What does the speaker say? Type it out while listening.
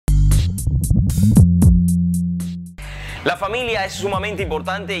La familia es sumamente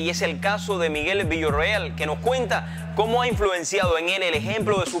importante y es el caso de Miguel Villarroel, que nos cuenta cómo ha influenciado en él el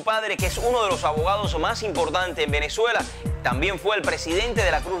ejemplo de su padre, que es uno de los abogados más importantes en Venezuela. También fue el presidente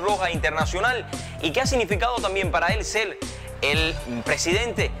de la Cruz Roja Internacional y que ha significado también para él ser el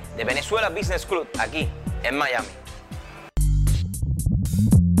presidente de Venezuela Business Club aquí en Miami.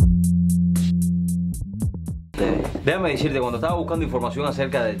 Déjame decirte, cuando estaba buscando información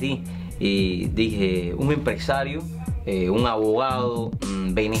acerca de ti, y dije, un empresario, un abogado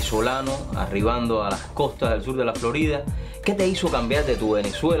venezolano arribando a las costas del sur de la Florida, ¿qué te hizo cambiar de tu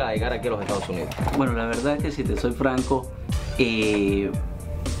Venezuela a llegar aquí a los Estados Unidos? Bueno, la verdad es que si te soy franco,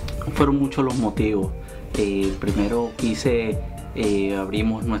 fueron muchos los motivos. Primero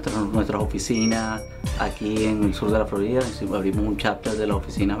abrimos nuestras oficinas aquí en el sur de la Florida, abrimos un chapter de las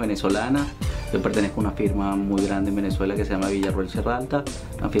oficinas venezolanas. Yo pertenezco a una firma muy grande en Venezuela que se llama Villarroel,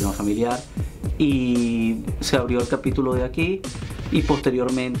 una firma familiar, y se abrió el capítulo de aquí y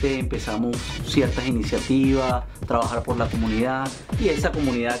posteriormente empezamos ciertas iniciativas, trabajar por la comunidad, y esa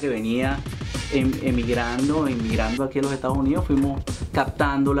comunidad que venía emigrando aquí a los Estados Unidos, fuimos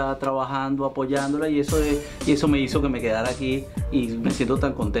captándola, trabajando, apoyándola, y eso me hizo que me quedara aquí y me siento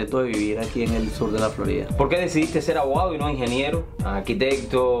tan contento de vivir aquí en el sur de la Florida. ¿Por qué decidiste ser abogado y no ingeniero,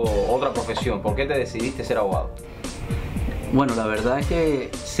 arquitecto, otra profesión? ¿Por qué te decidiste ser abogado? Bueno, la verdad es que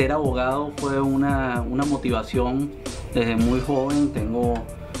ser abogado fue una motivación desde muy joven.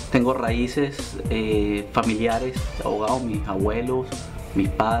 Tengo raíces familiares, abogados, mis abuelos, mis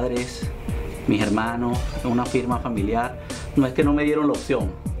padres, mis hermanos, una firma familiar. No es que no me dieron la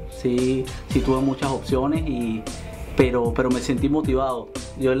opción, sí tuve muchas opciones, pero me sentí motivado.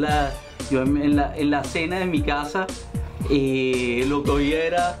 Yo en la cena de mi casa, lo que oía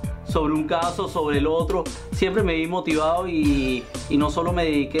era sobre un caso, sobre el otro. Siempre me vi motivado y no solo me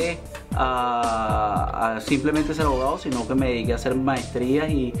dediqué a simplemente ser abogado, sino que me dediqué a hacer maestrías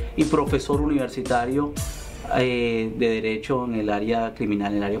y profesor universitario de Derecho en el área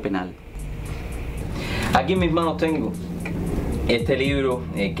criminal, en el área penal. Aquí en mis manos tengo este libro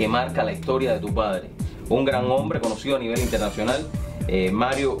que marca la historia de tu padre, un gran hombre conocido a nivel internacional,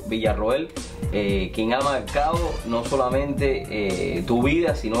 Mario Villarroel, quien ha marcado no solamente tu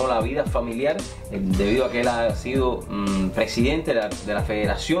vida, sino la vida familiar, debido a que él ha sido presidente de la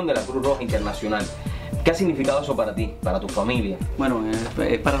Federación de la Cruz Roja Internacional. ¿Qué ha significado eso para ti, para tu familia? Bueno,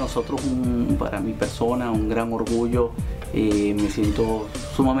 es para nosotros, para mi persona, un gran orgullo. Me siento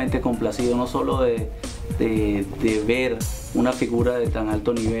sumamente complacido, no solo de ver una figura de tan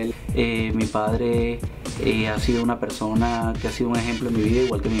alto nivel. Mi padre ha sido una persona que ha sido un ejemplo en mi vida,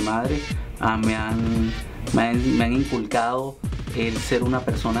 igual que mi madre. Me han inculcado el ser una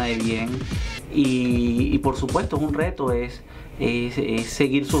persona de bien, y por supuesto es un reto, es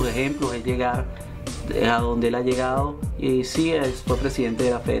seguir sus ejemplos, es llegar a donde él ha llegado. Sí, fue presidente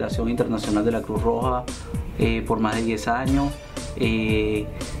de la Federación Internacional de la Cruz Roja por más de 10 años.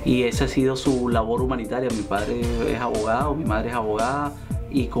 Y esa ha sido su labor humanitaria. Mi padre es abogado, mi madre es abogada,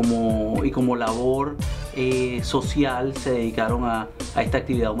 y como labor social se dedicaron a esta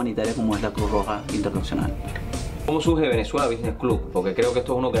actividad humanitaria como es la Cruz Roja Internacional. ¿Cómo surge Venezuela Business Club? Porque creo que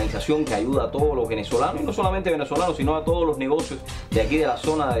esto es una organización que ayuda a todos los venezolanos, y no solamente venezolanos, sino a todos los negocios de aquí de la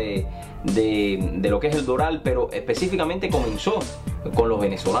zona de lo que es el Doral, pero específicamente comenzó con los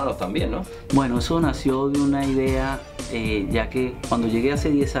venezolanos también, ¿no? Bueno, eso nació de una idea, ya que cuando llegué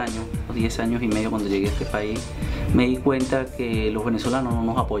hace 10 años y medio, cuando llegué a este país, me di cuenta que los venezolanos no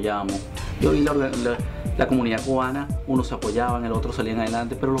nos apoyábamos. Yo vi la comunidad cubana, unos se apoyaban, el otro salían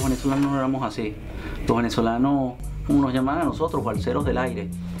adelante, pero los venezolanos no éramos así. Los venezolanos, como nos llamaban a nosotros, balseros del aire,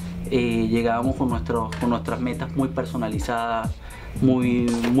 llegábamos con nuestras metas muy personalizadas, muy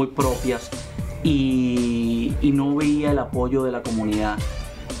propias, y no veía el apoyo de la comunidad.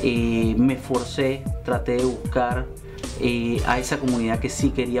 Me esforcé, traté de buscar a esa comunidad que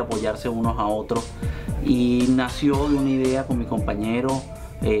sí quería apoyarse unos a otros, y nació de una idea con mi compañero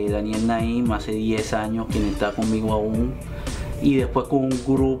Daniel Naim hace 10 años, quien está conmigo aún, y después con un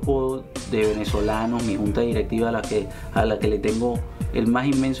grupo de venezolanos, mi junta directiva a la que le tengo el más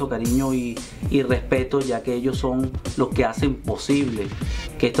inmenso cariño y respeto, ya que ellos son los que hacen posible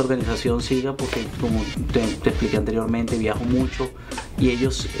que esta organización siga, porque como te expliqué anteriormente, viajo mucho y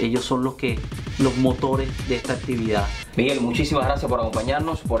ellos son los motores de esta actividad. Miguel, muchísimas gracias por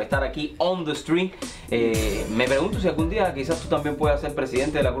acompañarnos, por estar aquí on the street. Me pregunto si algún día quizás tú también puedas ser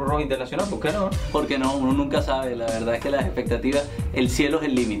presidente de la Cruz Roja Internacional. ¿Por qué no? Porque no, uno nunca sabe. La verdad es que las expectativas, el cielo es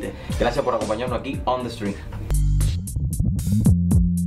el límite. Gracias por acompañarnos aquí on the street.